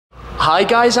Hi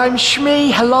guys, I'm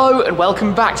Shmee, hello and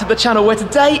welcome back to the channel where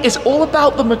today is all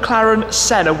about the McLaren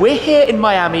Senna. We're here in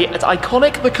Miami at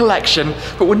IKONICK The Collection,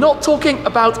 but we're not talking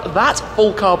about that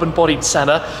full carbon bodied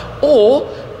Senna or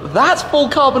that full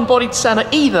carbon bodied Senna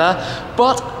either,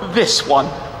 but this one.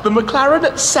 The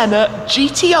McLaren Senna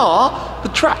GTR, the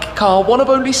track car, one of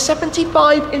only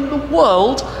 75 in the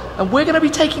world, and we're going to be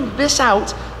taking this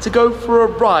out to go for a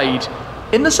ride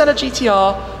in the Senna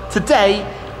GTR today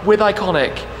with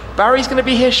IKONICK. Barry's going to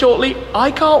be here shortly.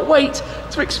 I can't wait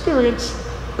to experience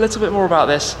a little bit more about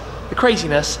this. The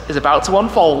craziness is about to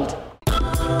unfold.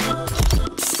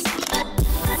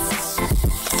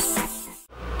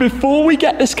 Before we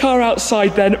get this car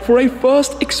outside then, for a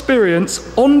first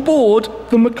experience on board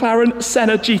the McLaren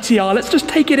Senna GTR, let's just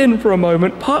take it in for a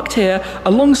moment, parked here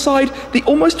alongside the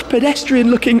almost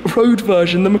pedestrian looking road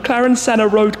version, the McLaren Senna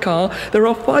road car. There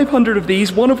are 500 of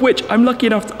these, one of which I'm lucky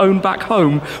enough to own back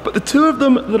home, but the two of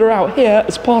them that are out here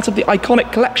as part of the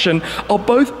IKONICK collection are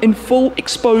both in full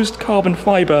exposed carbon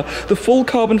fibre. The full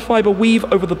carbon fibre weave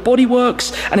over the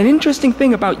bodyworks, and an interesting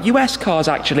thing about US cars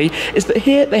actually is that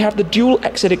here they have the dual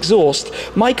exit exhaust.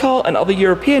 My car and other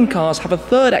European cars have a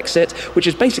third exit, which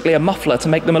is basically a muffler to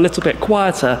make them a little bit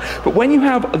quieter. But when you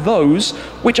have those,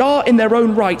 which are in their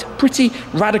own right pretty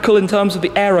radical in terms of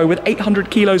the aero with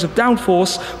 800 kilos of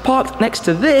downforce, parked next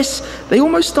to this, they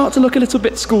almost start to look a little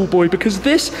bit schoolboy, because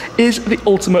this is the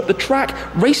ultimate, the track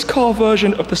race car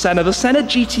version of the Senna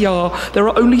GTR. There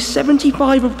are only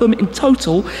 75 of them in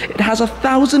total. It has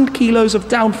 1,000 kilos of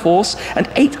downforce and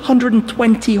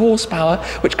 820 horsepower,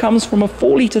 which comes from a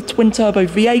 4-litre twin-turbo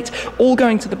V8, all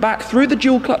going to the back through the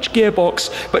dual-clutch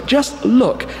gearbox. But just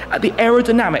look at the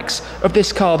aerodynamics of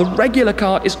this car. The regular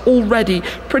car is already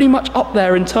pretty much up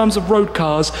there in terms of road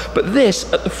cars, but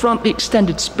this at the front, the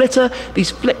extended splitter,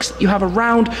 these flicks that you have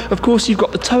around, of course you've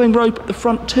got the towing rope at the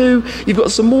front too, you've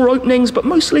got some more openings, but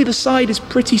mostly the side is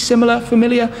pretty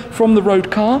familiar from the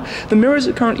road car. The mirrors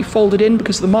are currently folded in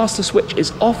because the master switch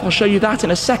is off. I'll show you that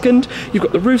in a second. You've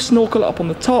got the roof snorkel up on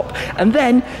the top, and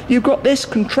then you've got this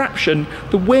contraption,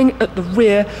 the wing at the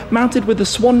rear, mounted with the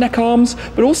swan neck arms,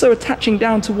 but also attaching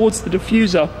down towards the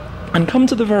diffuser. And come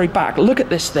to the very back, look at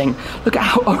this thing. Look at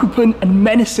how open and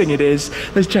menacing it is.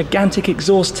 Those gigantic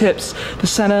exhaust tips, the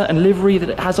Senna and livery that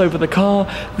it has over the car.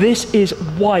 This is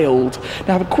wild.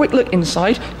 Now have a quick look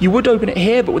inside. You would open it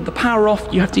here, but with the power off,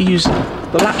 you have to use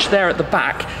the latch there at the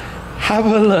back. Have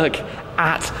a look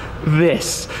at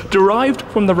this. Derived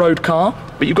from the road car,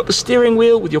 but you've got the steering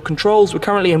wheel with your controls. We're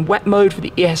currently in wet mode for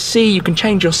the ESC. You can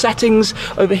change your settings.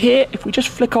 Over here, if we just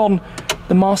flick on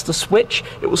the master switch,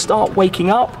 it will start waking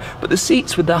up. But the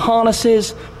seats with their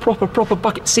harnesses, proper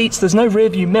bucket seats. There's no rear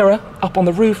view mirror up on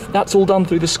the roof. That's all done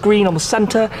through the screen on the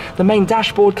center. The main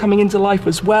dashboard coming into life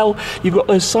as well. You've got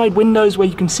those side windows where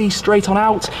you can see straight on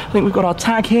out. I think we've got our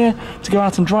tag here to go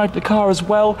out and drive the car as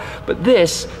well. But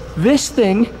this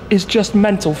thing is just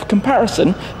mental. For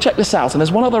comparison, check this out. And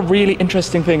there's one other really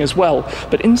interesting thing as well.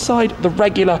 But inside the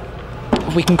regular,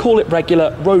 if we can call it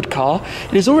regular road car,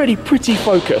 it is already pretty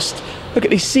focused. Look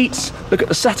at these seats, look at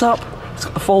the setup. It's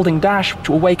got the folding dash, which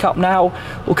will wake up now,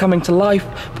 all coming to life.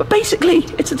 But basically,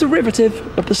 it's a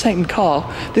derivative of the same car.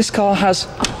 This car has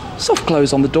soft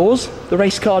close on the doors. The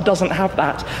race car doesn't have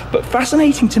that. But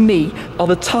fascinating to me are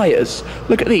the tyres.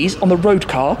 Look at these on the road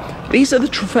car. These are the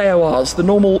Trofeo Rs, the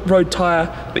normal road tyre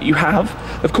that you have.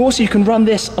 Of course, you can run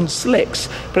this on slicks,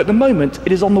 but at the moment,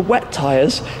 it is on the wet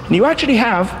tyres, and you actually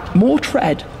have more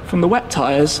tread from the wet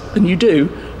tyres than you do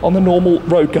on the normal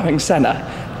road-going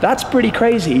Senna. That's pretty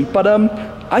crazy, but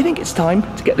I think it's time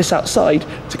to get this outside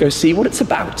to go see what it's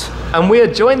about. And we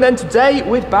are joined then today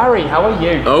with Barry. How are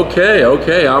you?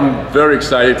 Okay. I'm very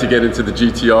excited to get into the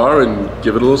GTR and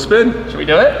give it a little spin. Should we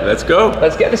do it? Let's go.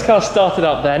 Let's get this car started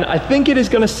up then. I think it is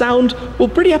going to sound, well,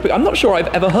 pretty epic. I'm not sure I've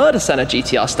ever heard a Senna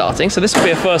GTR starting, so this will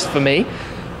be a first for me.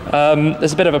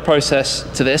 There's a bit of a process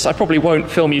to this. I probably won't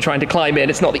film you trying to climb in.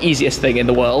 It's not the easiest thing in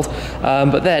the world.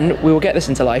 But then we will get this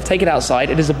into life, take it outside.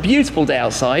 It is a beautiful day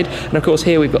outside. And of course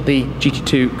here we've got the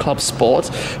GT2 Club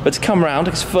Sport. But to come around,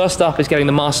 because first up is getting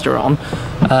the Master on.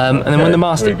 And then when the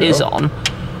Master is on...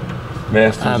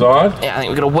 Master's on? Yeah, I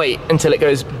think we're going to wait until it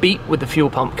goes beep with the fuel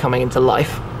pump coming into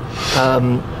life.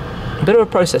 A bit of a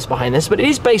process behind this, but it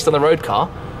is based on the road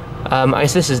car. I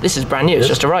guess this is brand new. It's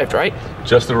just arrived, right?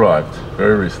 Just arrived,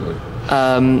 very recently.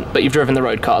 But you've driven the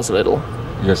road cars a little.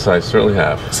 Yes, I certainly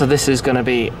have. So this is going to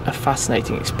be a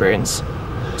fascinating experience.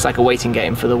 It's like a waiting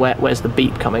game for the where's the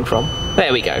beep coming from.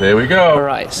 There we go. There we go. All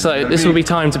right, so this will be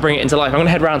time to bring it into life. I'm going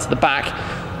to head round to the back.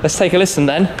 Let's take a listen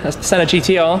then as the Senna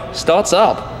GTR starts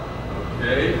up.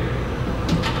 Okay.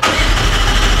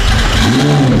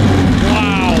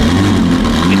 Wow,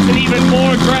 it's an even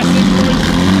aggressive cruise.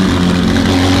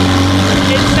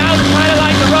 It sounds kind of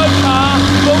like a road car,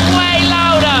 but way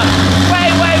louder.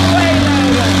 Way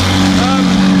louder.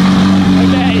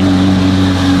 Okay.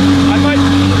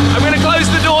 I'm going to close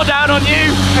the door down on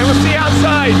you, and we'll see you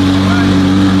outside.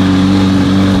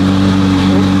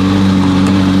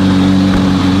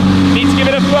 Need to give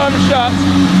it a firm shut.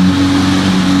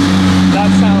 That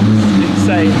sounds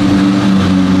insane.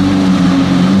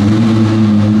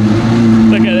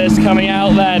 Look at this coming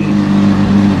out then.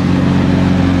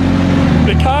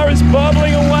 The car is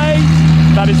burbling away.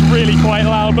 That is really quite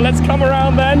loud, but let's come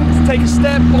around then. Let's take a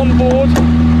step on board,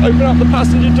 open up the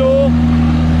passenger door,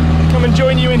 come and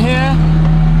join you in here.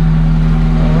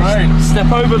 All right.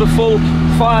 Step over the full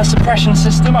fire suppression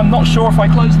system. I'm not sure if I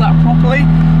closed that properly.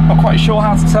 Not quite sure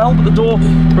how to tell, but the door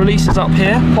releases up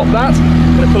here. Pop that.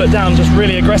 I'm going to pull it down just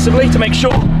really aggressively to make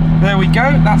sure. There we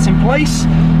go, that's in place.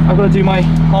 I've got to do my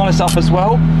harness up as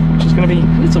well, which is going to be a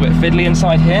little bit fiddly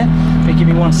inside here. Okay, give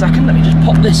me 1 second. Let me just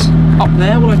pop this up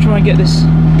there while I try and get this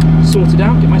sorted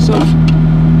out, get myself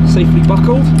safely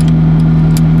buckled.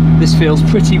 This feels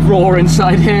pretty raw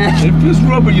inside here. It feels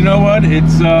raw, but you know what?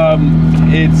 It's a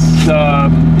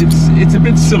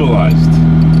bit civilized,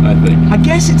 I think. I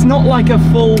guess it's not like a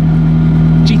full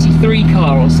GT3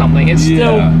 car or something. It's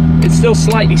still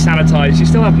slightly sanitized. You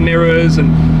still have mirrors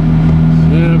and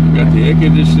yeah, we've got the air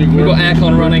conditioning. We've got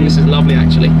aircon running. This is lovely,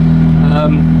 actually.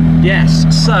 Yes.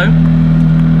 So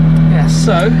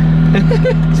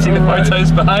see the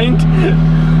photos behind.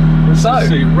 So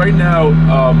see, right now,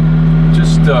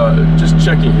 just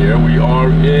checking here. We are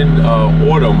in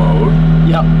auto mode.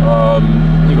 Yep.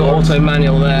 You've got auto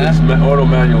manual there. It's auto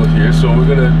manual here, so we're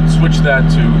gonna switch that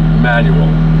to manual.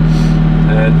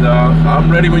 And I'm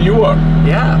ready when you are.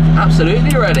 Yeah,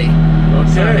 absolutely ready.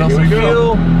 Okay, so here we go.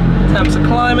 Fuel, temps are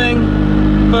climbing,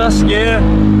 first gear,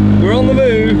 we're on the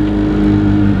move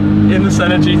in the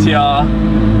Senna GTR.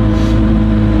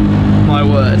 My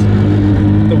word,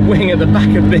 the wing at the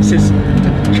back of this is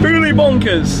truly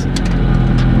bonkers.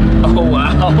 Oh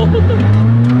wow.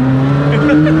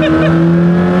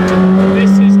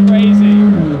 This is crazy.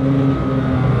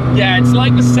 Yeah, it's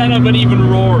like the Senna but even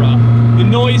rawer. The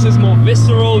noise is more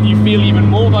visceral, you feel even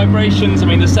more vibrations. I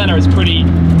mean, the Senna is pretty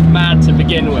mad to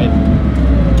begin with.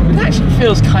 It actually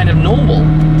feels kind of normal.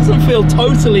 It doesn't feel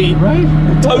totally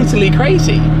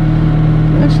crazy.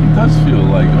 It actually does feel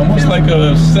like, almost like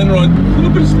a steroid, a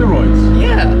little bit of steroids.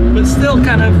 Yeah, but still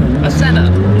kind of a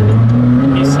Senna,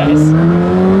 he says.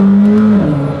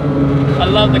 I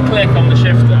love the click on the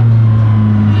shifter.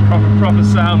 Proper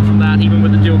sound from that, even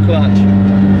with the dual clutch.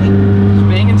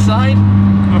 Being inside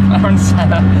McLaren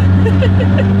Senna,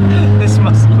 this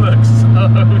must look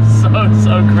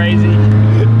so crazy.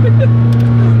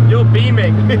 You're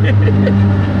beaming.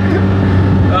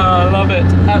 Oh, I love it.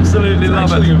 Absolutely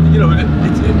love it. You know,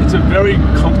 it's a very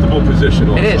comfortable position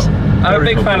also. It is. I'm a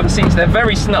big fan of the seats. They're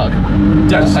very snug.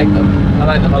 Yes. I like them. I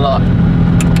like them a lot.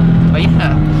 But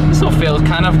yeah, this all feels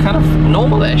kind of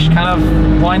normal-ish. Kind of,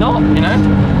 why not, you know?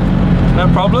 No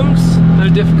problems, no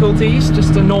difficulties,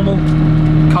 just a normal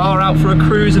car out for a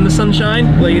cruise in the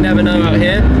sunshine. Well, you never know out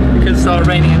here. It could start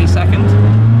raining any second.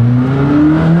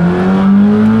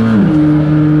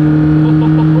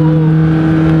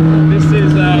 This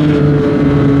is,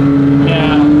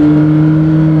 yeah.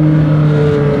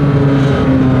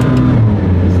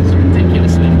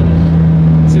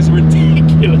 This is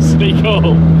ridiculously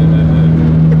cool.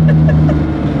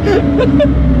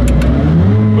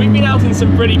 We've been out in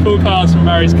some pretty cool cars from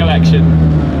Barry's collection.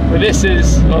 But this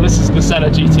is the Senna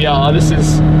GTR. This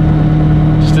is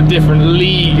just a different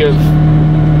league of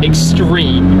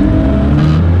extreme.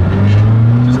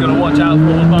 Just gotta watch out for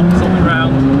all the bumps on the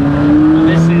ground. But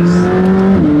this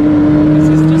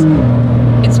is just,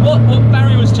 it's what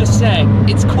Barry was just saying.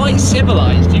 It's quite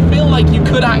civilized. You feel like you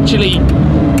could actually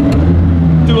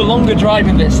do a longer drive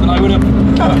in this than I would have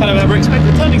kind of ever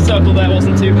expected. The turning circle there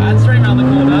wasn't too bad. Straight around the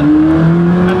corner.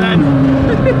 And then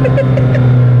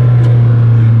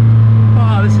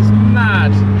oh, this is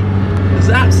mad. It's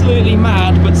absolutely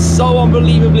mad, but so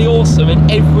unbelievably awesome in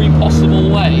every possible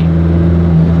way.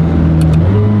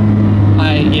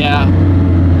 Yeah.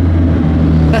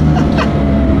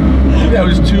 That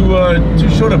was too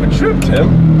short of a trip, Tim.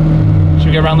 Should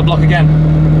we go around the block again?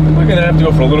 We're gonna have to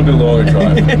go for a little bit longer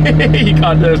drive. You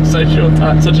can't do it for such a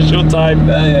short time.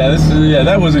 Yeah,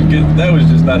 that wasn't good. That was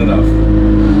just not enough.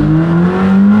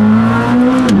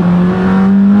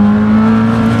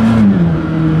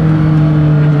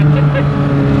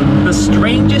 The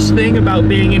strangest thing about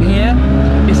being in here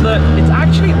is that it's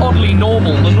actually oddly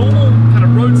normal. The normal kind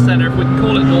of road center, if we can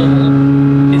call it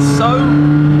normal, is so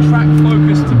track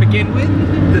focused to begin with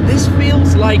that that this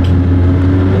feels like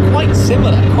quite a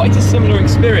similar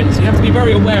experience. You have to be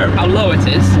very aware of how low it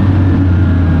is.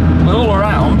 But all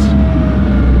around,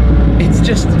 it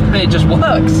just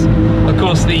works. Of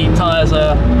course, the tyres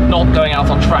are not going out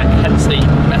on track, hence the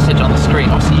message on the screen.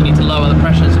 Obviously, you need to lower the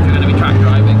pressures if you're going to be track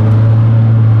driving.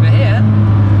 But here,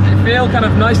 does it feel kind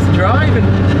of nice to drive and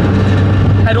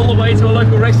head all the way to a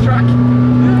local racetrack?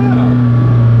 Yeah.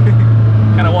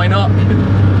 Kind of why not?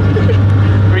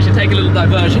 We should take a little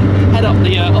diversion, head up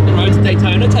the road to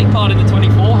Daytona, take part in the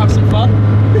 24, have some fun.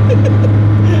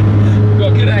 We've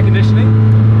got good air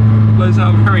conditioning. Blows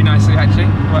out very nicely actually,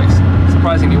 works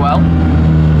surprisingly well.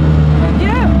 And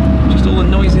yeah, just all the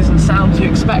noises and sounds you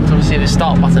expect. Obviously the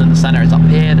start button in the centre is up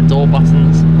here, the door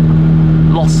buttons.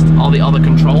 Lost are the other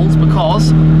controls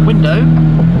because window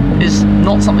is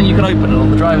not something you can open, and on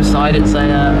the driver's side it's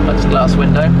a plexiglass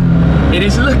window. It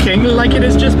is looking like it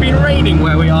has just been raining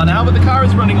where we are now, but the car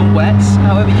is running on wets.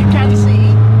 However, you can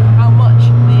see how much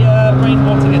the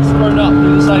rainwater gets thrown up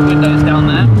through the side windows down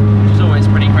there, which is always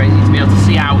pretty crazy to be able to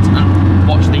see out and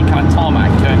watch the kind of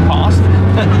tarmac going past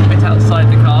a bit outside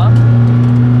the car.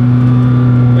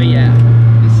 But yeah,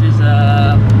 this is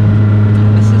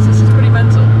pretty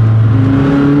mental.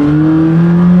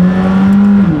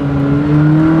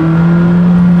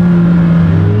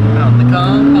 Out in the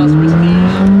car, past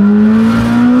Prestige.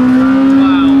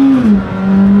 Wow.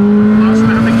 Past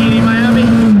Lamborghini Miami.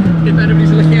 If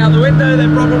anybody's looking out the window,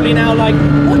 they're probably now like,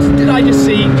 what did I just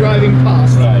see driving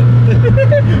past? Right.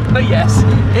 But yes,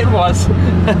 it was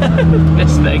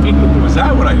this thing. Was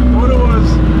that what I thought it was?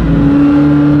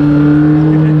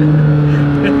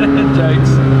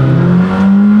 Jokes.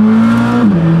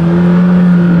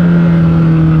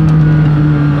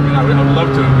 I would love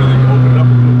to have really opened up a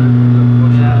little bit.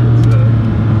 Yeah.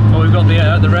 Well, we've got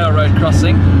the railroad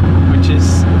crossing, which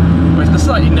is a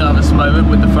slightly nervous moment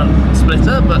with the front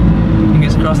splitter, but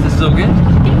fingers crossed this is all good.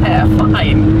 Yeah,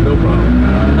 fine. No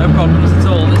problem. No problems at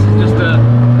all. This is just a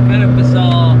kind of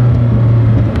bizarre,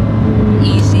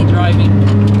 easy driving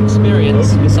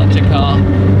experience with such a car.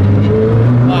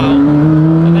 Wow.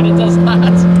 And then it does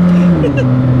that.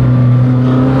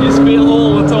 You just feel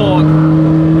all the torque.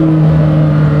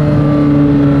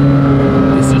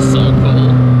 This is so cool.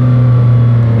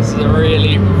 This is a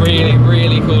really, really,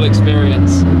 really cool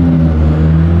experience.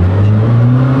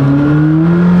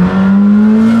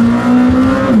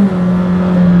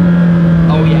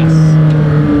 Oh yes.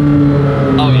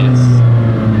 Oh yes.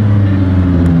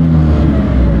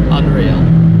 Unreal.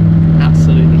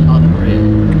 Absolutely unreal.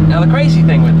 Now the crazy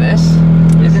thing with this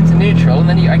is into neutral, and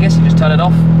then I guess you just turn it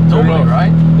off normally,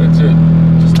 right? That's it.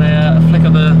 Just a flick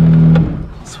of the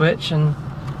switch and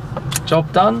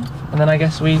job done. And then I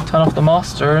guess we turn off the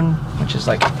master, and which is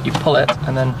like you pull it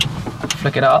and then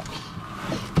flick it up.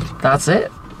 That's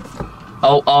it.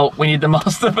 Oh, we need the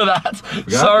master for that.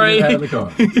 Sorry.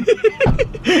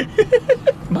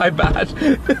 My bad.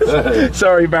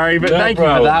 Sorry, Barry, but thank you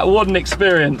for that. What an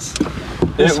experience.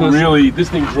 This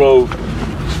thing drove.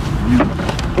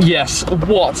 Yes,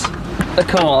 what a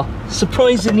car.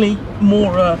 Surprisingly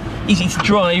more easy to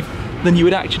drive than you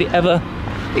would actually ever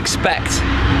expect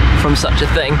from such a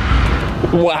thing.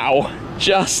 Wow,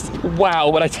 just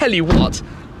wow. But I tell you what,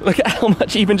 look at how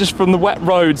much, even just from the wet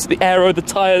roads, the aero, the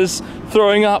tyres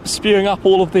throwing up, spewing up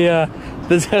all of the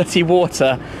dirty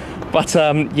water. But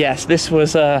yes, this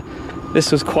was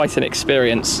quite an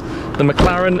experience. The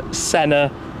McLaren Senna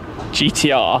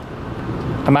GTR.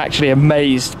 I'm actually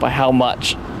amazed by how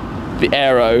much the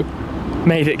aero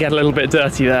made it get a little bit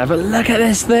dirty there. But look at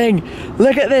this thing!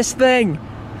 Look at this thing!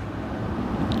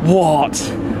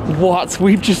 What?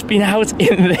 We've just been out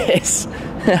in this.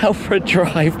 Out for a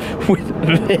drive with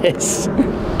this.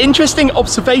 Interesting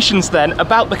observations then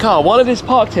about the car while it is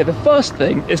parked here. The first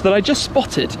thing is that I just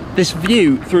spotted this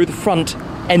view through the front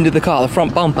end of the car, the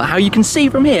front bumper. How you can see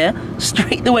from here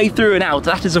straight the way through and out.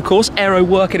 That is of course aero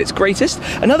work at its greatest.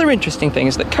 Another interesting thing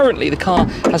is that currently the car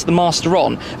has the master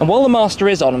on, and while the master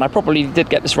is on, and I probably did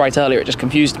get this right earlier, it just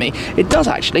confused me, it does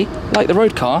actually, like the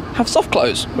road car, have soft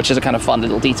close, which is a kind of fun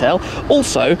little detail.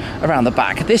 Also around the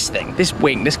back, this thing, this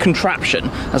wing, this contraption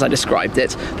as I described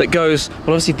it, that goes,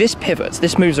 well obviously this pivots,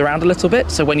 this moves around a little bit,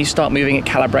 so when you start moving it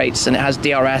calibrates, and it has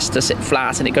DRS to sit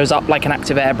flat, and it goes up like an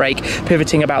active air brake,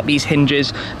 pivoting about these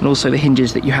hinges and also the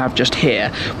hinges that you have just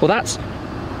here. Well, that's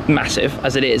massive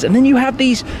as it is. And then you have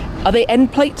these, are they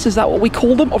end plates? Is that what we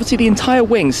call them? Obviously the entire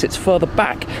wing sits further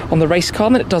back on the race car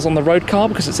than it does on the road car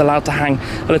because it's allowed to hang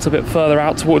a little bit further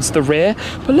out towards the rear.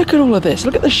 But look at all of this.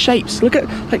 Look at the shapes. Look at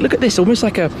this, almost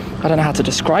like a, I don't know how to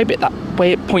describe it, that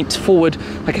way it points forward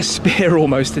like a spear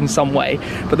almost in some way.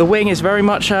 But the wing is very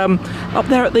much up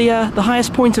there at the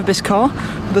highest point of this car,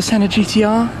 the Senna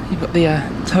GTR. You've got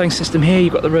the towing system here,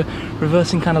 you've got the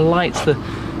reversing kind of lights, the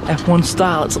F1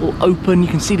 style, it's all open. You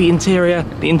can see the interior,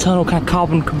 the internal kind of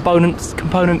carbon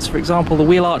components, for example, the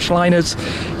wheel arch liners.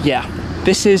 Yeah,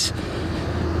 this is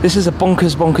a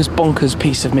bonkers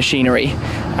piece of machinery,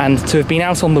 and to have been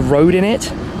out on the road in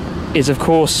it is, of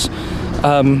course,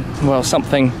 well,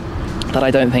 something that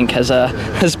I don't think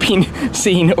has been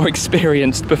seen or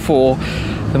experienced before.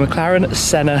 The McLaren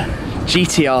Senna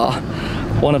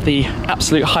GTR, one of the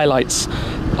absolute highlights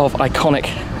of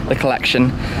IKONICK The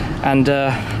Collection. And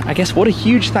I guess what a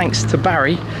huge thanks to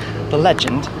Barry, the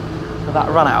legend, for that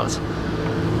run out.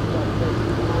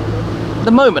 At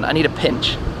the moment I need a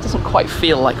pinch. It doesn't quite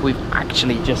feel like we've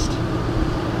actually just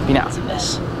been out in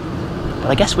this.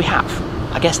 But I guess we have.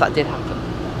 I guess that did happen.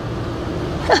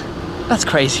 That's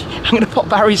crazy. I'm going to pop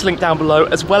Barry's link down below,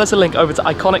 as well as a link over to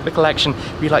IKONICK The Collection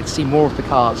if you'd like to see more of the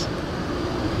cars.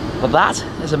 But that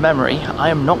is a memory I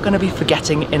am not going to be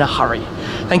forgetting in a hurry.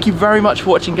 Thank you very much for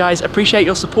watching, guys. Appreciate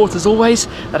your support as always.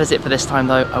 That is it for this time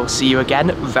though. I will see you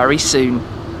again very soon.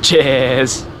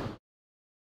 Cheers.